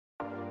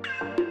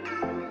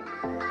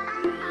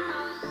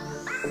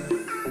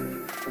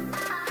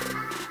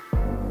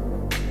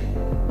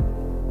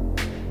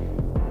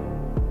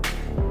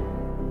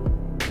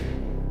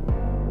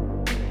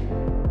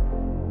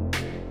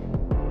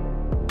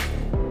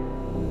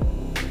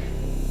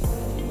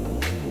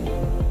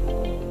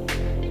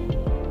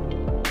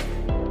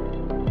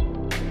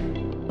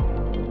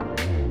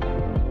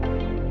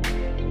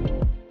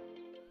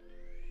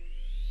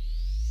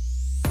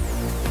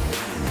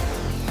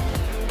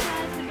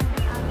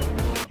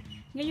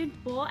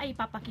ngayon po ay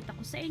ipapakita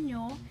ko sa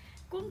inyo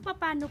kung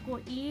paano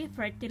ko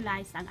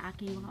i-fertilize ang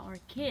aking mga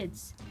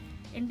orchids.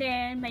 And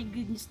then, may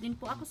good news din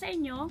po ako sa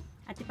inyo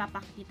at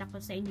ipapakita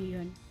ko sa inyo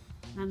yun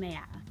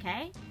mamaya,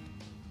 okay?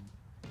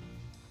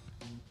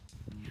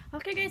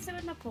 Okay guys, so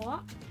na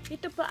po.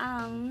 Ito po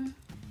ang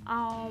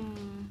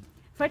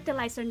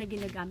fertilizer na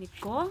ginagamit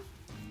ko.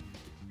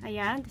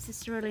 Ayan, this is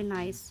really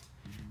nice.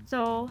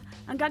 So,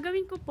 ang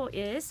gagawin ko po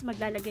is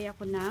maglalagay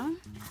ako ng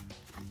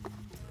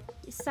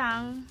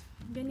isang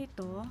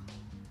ganito.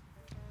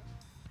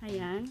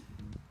 Ayan.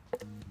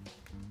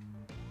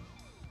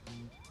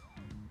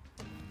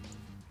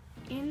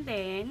 And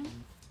then,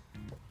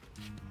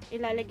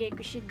 ilalagay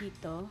ko siya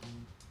dito.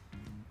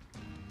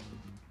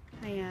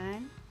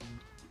 Ayan.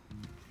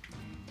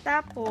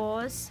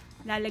 Tapos,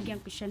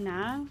 lalagyan ko siya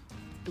ng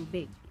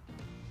tubig.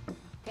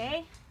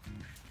 Okay?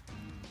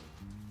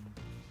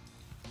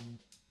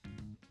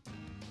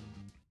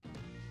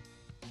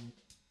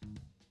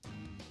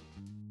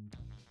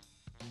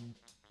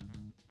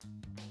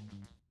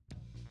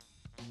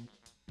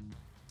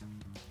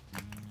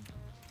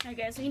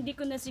 Okay, so hindi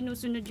ko na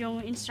sinusunod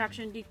yung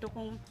instruction dito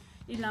kung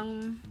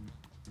ilang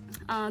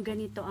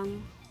ganito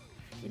ang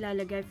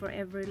ilalagay for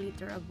every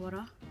liter of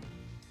water.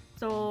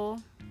 So,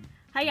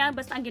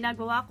 basta ang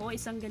ginagawa ko,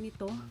 isang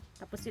ganito.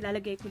 Tapos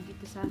ilalagay ko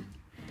dito sa,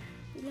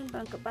 ilan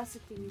ba ang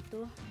capacity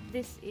nito?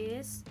 This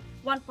is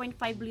 1.5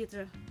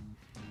 liter.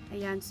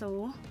 Ayan,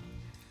 so,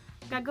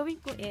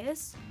 gagawin ko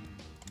is,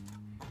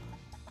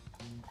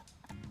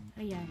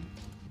 ayan,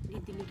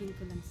 didiligin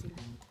ko lang sila.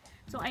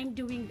 So, I'm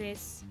doing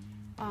this,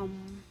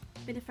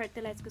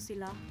 pinifertilize ko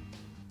sila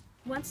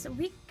once a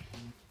week.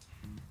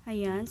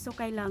 Ayan, so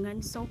kailangan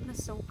soak na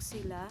soak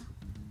sila.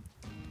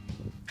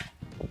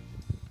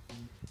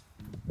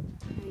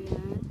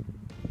 Ayan.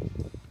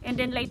 And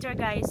then later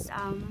guys,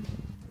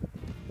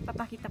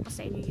 papakita ko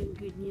sa inyo yung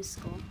good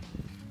news ko.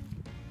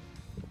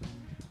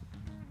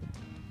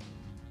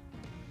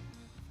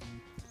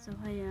 So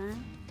ayan.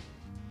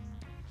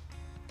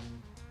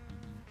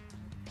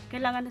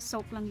 Kailangan na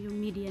soak lang yung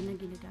media na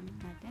ginagamit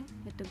natin.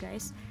 Ito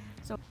guys.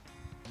 So,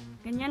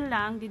 ganyan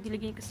lang.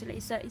 Didiligin ko sila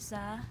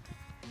isa-isa.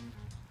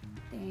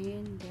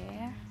 Then,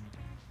 there.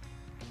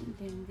 And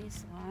then,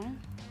 this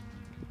one.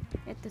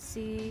 Ito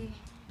si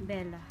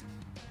Bella.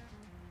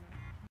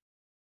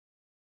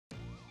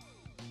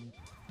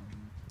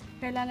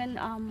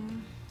 Kailangan,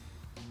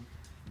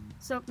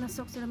 soak na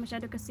soak sila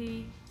masyado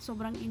kasi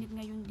sobrang init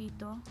ngayon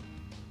dito.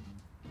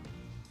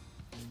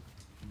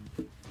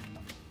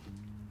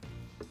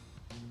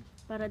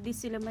 Para di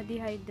sila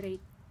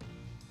ma-dehydrate.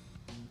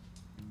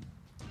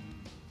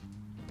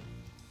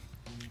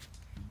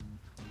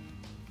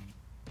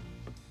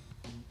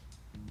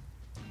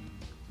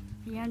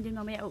 Yan, din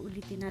mamaya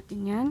uulitin natin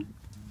yan.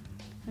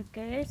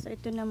 Okay, so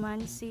ito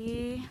naman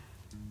si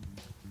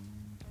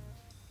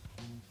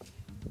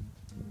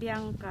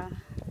Bianca.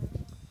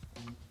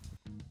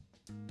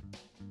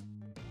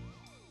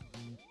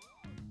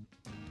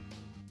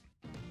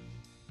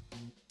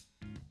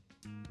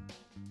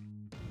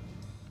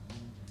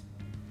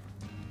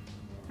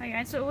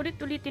 Ayan, so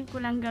ulit-ulitin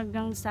ko lang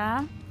hanggang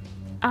sa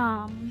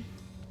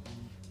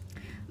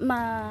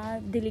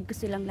madilig ko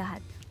silang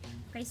lahat.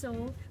 Okay, so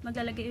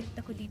maglalagay ulit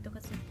ako dito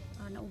kasi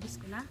naubos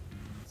ko na.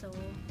 So,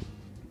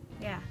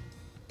 yeah.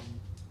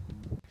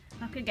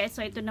 Okay guys,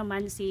 so ito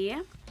naman si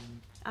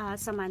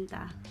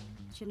Samantha.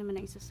 Siya naman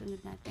ang isusunod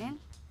natin.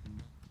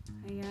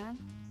 Ayan.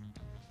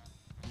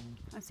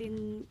 As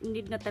in,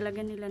 need na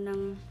talaga nila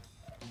ng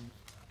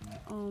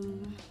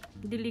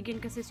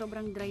diligin kasi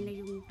sobrang dry na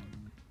yung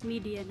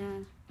media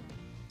na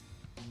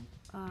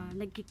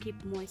nagki-keep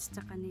moist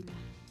sa kanila.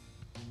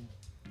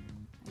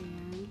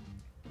 Ayan.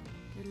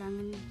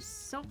 Kailangan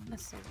soak na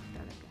soak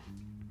talaga.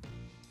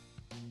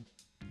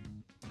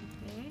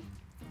 Okay.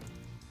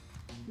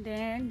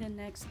 Then, the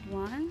next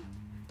one.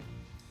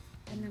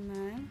 Ito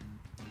naman.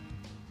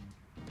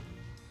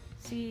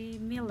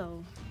 Si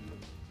Milo.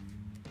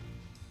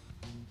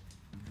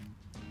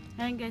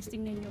 Ayan guys,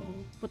 tingnan nyo.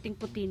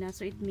 Puting-puti na.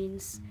 So, it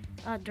means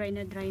dry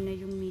na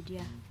yung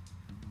media.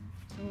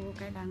 So,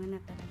 kailangan na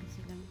talaga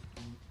silang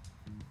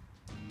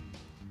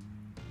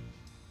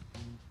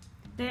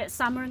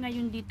summer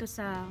ngayon dito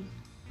sa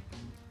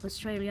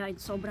Australia,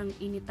 sobrang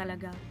init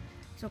talaga.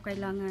 So,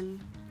 kailangan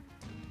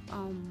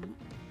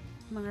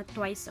mga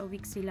twice a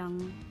week silang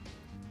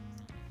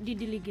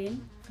didiligin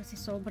kasi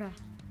sobra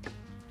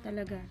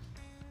talaga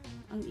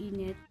ang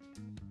init.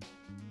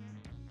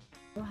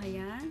 So,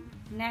 ayan.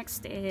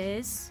 Next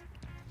is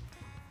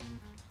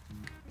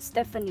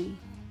Stephanie.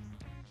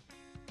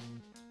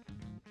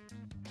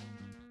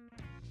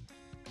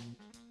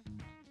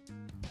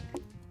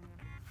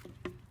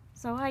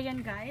 So, ayan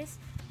guys.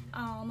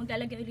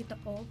 Maglalagay ulit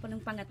ako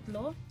ng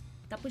pangatlo.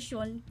 Tapos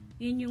yun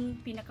yung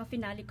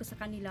pinaka-finale ko sa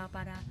kanila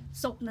para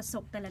soak na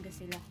soak talaga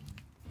sila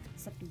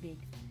sa tubig.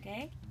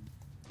 Okay?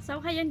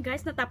 So, ayan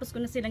guys. Natapos ko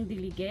na silang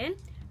diligin.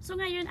 So,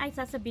 ngayon ay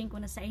sasabihin ko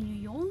na sa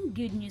inyo yung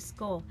good news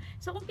ko.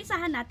 So,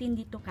 umpisahan natin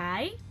dito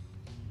kay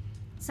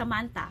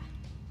Samantha.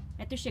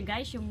 Ito siya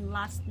guys, yung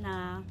last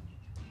na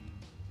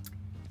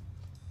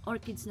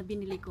orchids na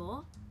binili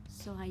ko.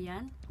 So,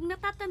 ayan. Kung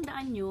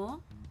natatandaan nyo,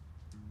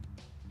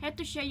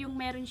 heto siya yung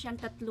meron siyang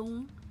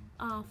tatlong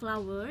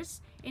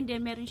flowers. And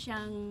then, meron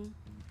siyang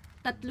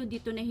tatlo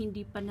dito na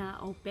hindi pa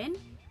na-open.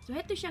 So,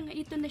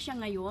 ito na siya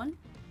ngayon.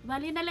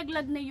 Bali,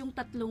 nalaglag na yung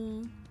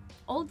tatlong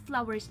old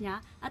flowers niya.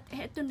 At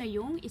heto na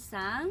yung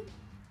isang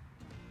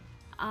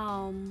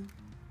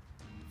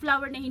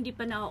flower na hindi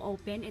pa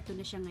na-open. Ito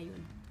na siya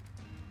ngayon.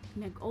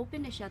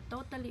 Nag-open na siya.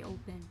 Totally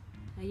open.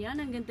 Ayan,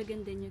 ang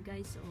ganda-ganda niya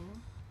guys. Oh.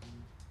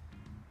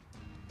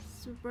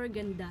 Super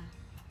ganda.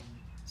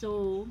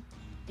 So,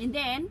 and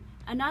then,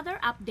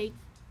 another update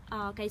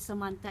kay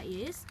Samantha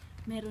is,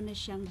 meron na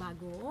siyang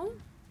bagong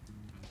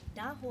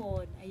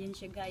dahon. Ayan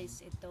siya guys.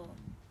 Ito.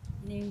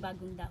 Yun yung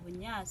bagong dahon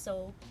niya.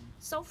 So,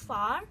 so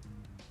far,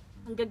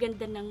 ang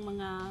gaganda ng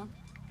mga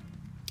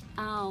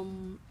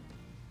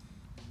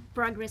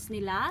progress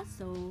nila.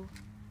 So,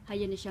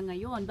 ayan na siya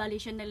ngayon. Bali,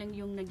 siya na lang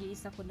yung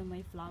nag-iisa ko na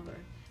may flower.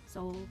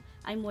 So,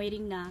 I'm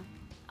waiting na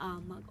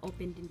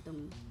mag-open din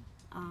tong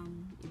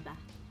iba.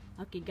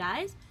 Okay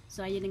guys,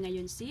 so ayan na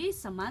ngayon si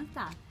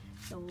Samantha.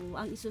 So,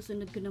 ang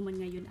isusunod ko naman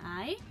ngayon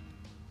ay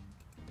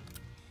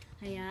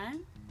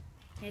ayan,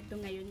 eto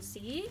ngayon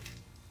si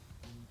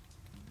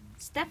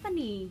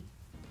Stephanie.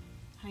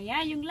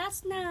 Ayan, yung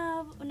last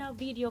na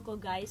video ko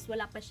guys,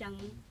 wala pa siyang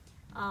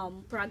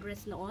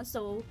progress noon.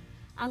 So,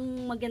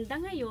 ang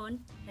maganda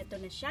ngayon, eto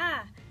na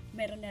siya.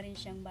 Meron na rin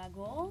siyang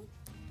bagong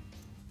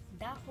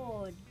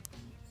dahon.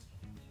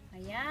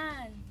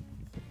 Ayan.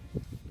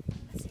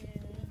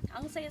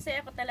 Ang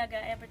saya-saya ko talaga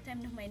every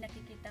time na may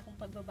nakikita kong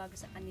pagbabago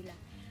sa kanila.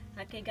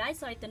 Okay guys,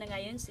 so ito na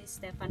ngayon si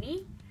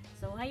Stephanie.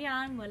 So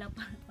ayan, wala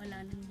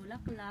nang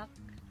bulaklak.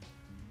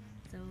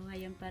 So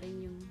ayan pa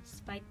rin yung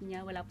spike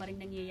niya, wala pa rin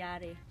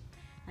nangyayari.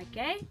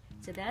 Okay,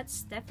 so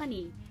that's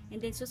Stephanie. And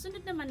then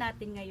susunod naman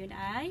natin ngayon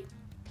ay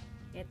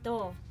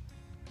ito.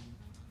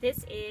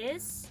 This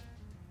is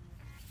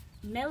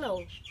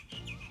Mellow.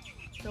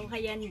 So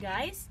ayan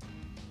guys.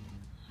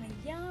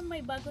 Ayan,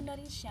 may bago na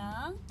rin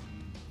siyang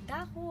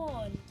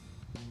dahon.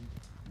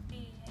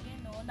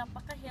 Ayan o,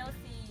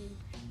 napaka-healthy.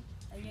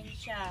 Ayan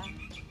siya.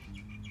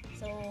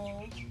 So,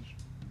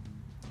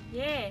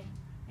 yeah.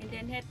 And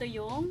then, heto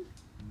yung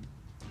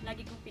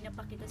lagi kong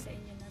pinapakita sa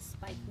inyo na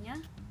spike niya.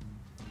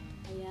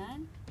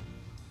 Ayan.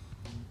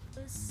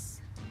 Tapos,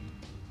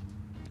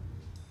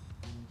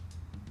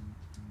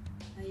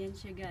 ayan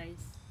siya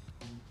guys.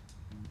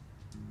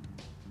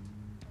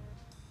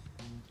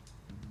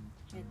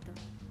 Heto.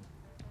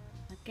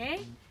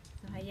 Okay?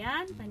 So,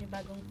 ayan.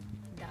 Panibagong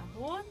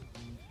dahon.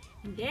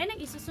 And then, ang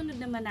isusunod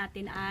naman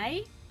natin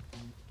ay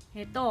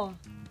ito.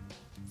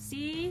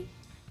 Si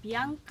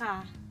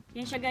Bianca.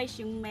 Yan siya guys,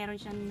 yung meron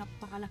siyang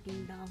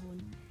napakalaking dahon.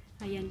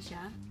 Ayan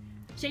siya.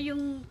 Siya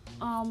yung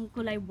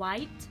kulay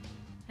white.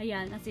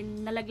 Ayan, as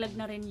in, nalaglag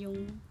na rin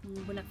yung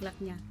bulaklak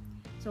niya.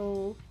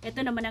 So,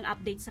 ito naman ang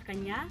update sa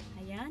kanya.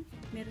 Ayan,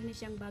 meron na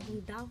siyang bagong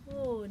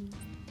dahon.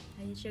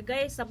 Ayan siya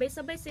guys,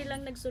 sabay-sabay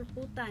silang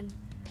nagsulputan.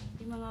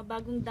 Yung mga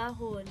bagong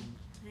dahon.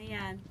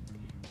 Ayan.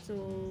 So,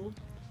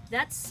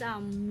 that's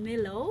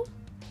Mellow.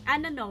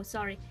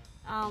 Sorry.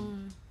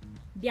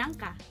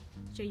 Bianca.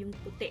 Siya yung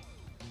puti.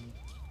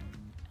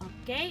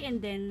 Okay,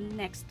 and then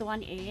next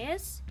one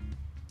is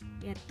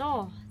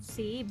ito,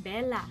 si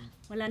Bella.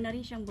 Wala na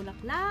rin siyang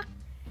bulaklak.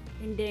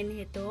 And then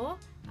ito,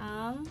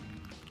 ang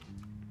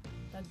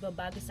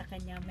pagbabago sa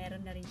kanya.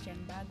 Meron na rin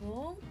siyang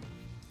bagong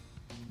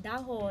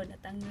dahon.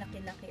 At ang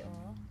laki-laki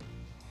oh.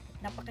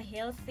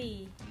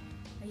 Napaka-healthy.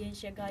 Ayan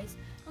siya guys.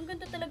 Ang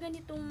ganda talaga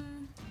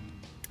nitong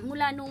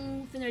mula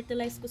nung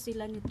fertilize ko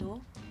sila nito.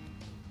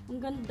 Ang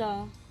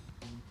ganda.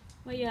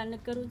 Ayan,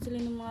 nagkaroon sila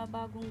ng mga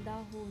bagong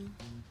dahon.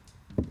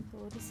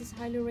 So, this is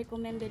highly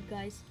recommended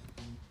guys.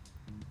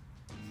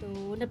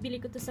 So,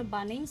 nabili ko to sa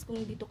Bunnings kung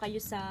dito kayo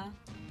sa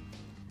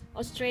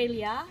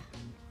Australia.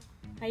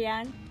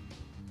 Ayan.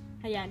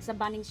 Ayan, sa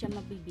Bunnings siya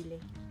mabibili.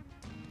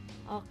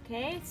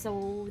 Okay,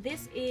 so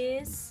this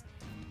is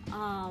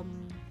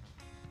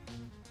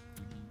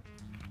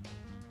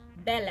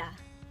Bella.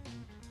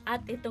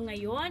 At ito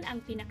ngayon,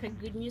 ang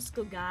pinaka-good news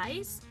ko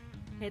guys.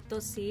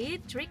 Ito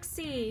si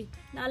Trixie.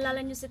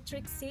 Naalala nyo si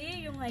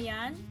Trixie? Yung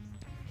ayan,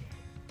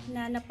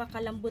 na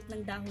napakalambot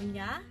ng dahon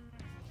niya.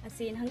 As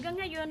in, hanggang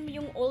ngayon,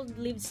 yung old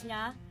leaves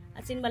niya,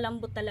 as in,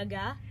 malambot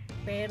talaga.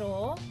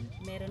 Pero,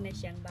 meron na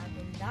siyang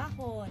bagong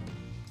dahon.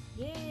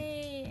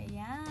 Yay!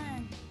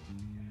 Ayan.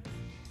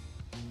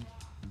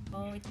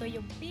 Oh, ito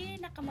yung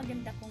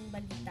pinakamaganda kong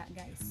balita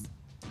guys.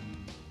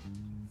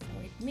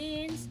 It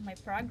means may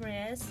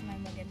progress, may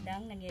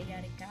magandang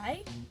nangyayari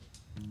kay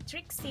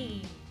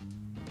Trixie.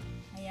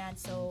 Ayan,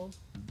 so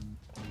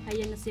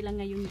ayan na sila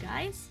ngayon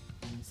guys.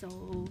 So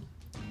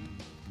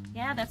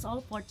yeah, that's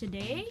all for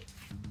today.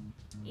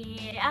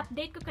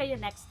 I-update ko kayo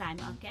next time,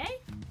 okay?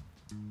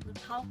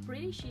 Look how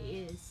pretty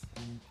she is.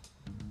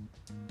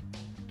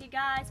 Okay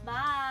guys,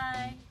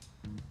 bye!